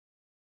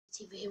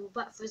TV here. We're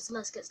back for this.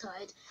 Let's get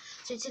started.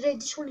 So today, I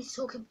just wanted to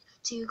talk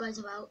to you guys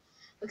about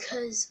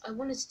because I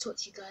wanted to talk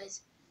to you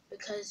guys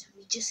because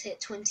we just hit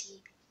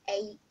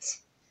 28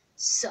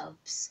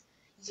 subs.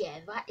 Yeah,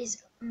 that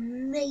is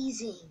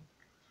amazing,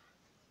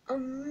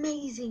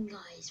 amazing,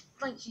 guys.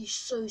 Thank you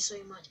so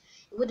much.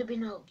 It would have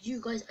been help. You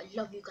guys, I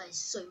love you guys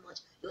so much.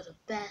 You're the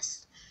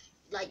best.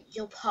 Like,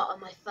 you're part of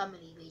my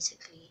family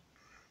basically.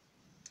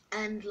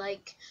 And I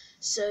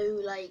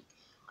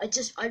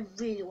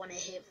really want to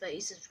hit 30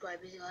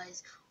 subscribers,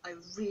 guys. I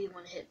really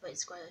want to hit 30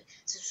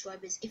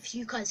 subscribers. If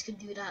you guys can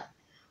do that,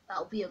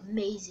 that'll be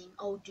amazing.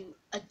 I'll do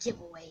a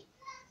giveaway.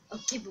 It'll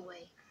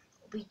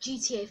be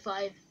GTA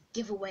 5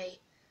 giveaway.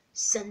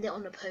 Send it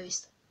on the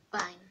post.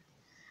 Bang.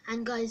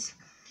 And guys,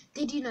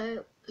 did you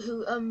know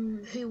who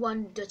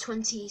won the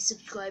 20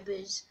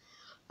 subscribers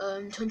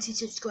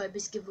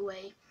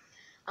giveaway?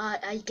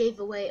 I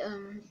gave away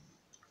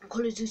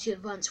Call of Duty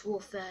Advanced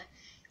Warfare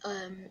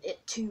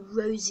it to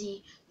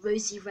Rosie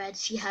Red.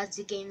 She has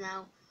the game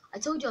now. I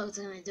told you I was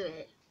gonna do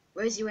it.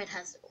 Rosie Red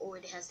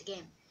already has the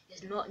game.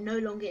 It's no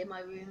longer in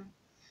my room.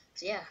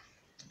 So yeah,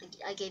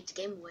 I gave the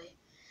game away.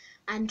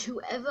 And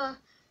whoever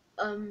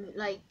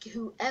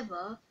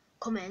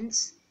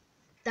comments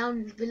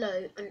down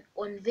below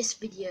on this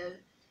video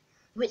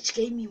which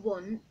game you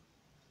want,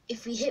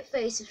 if we hit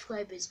 30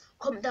 subscribers,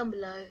 comment down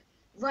below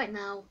right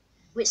now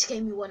which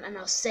game you want and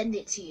I'll send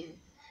it to you.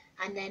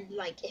 And then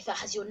if it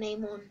has your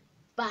name on,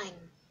 bang,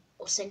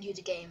 I'll send you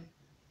the game.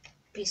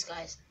 Peace,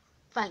 guys.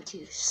 Thank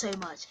you so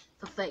much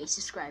for 30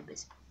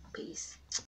 subscribers. Peace.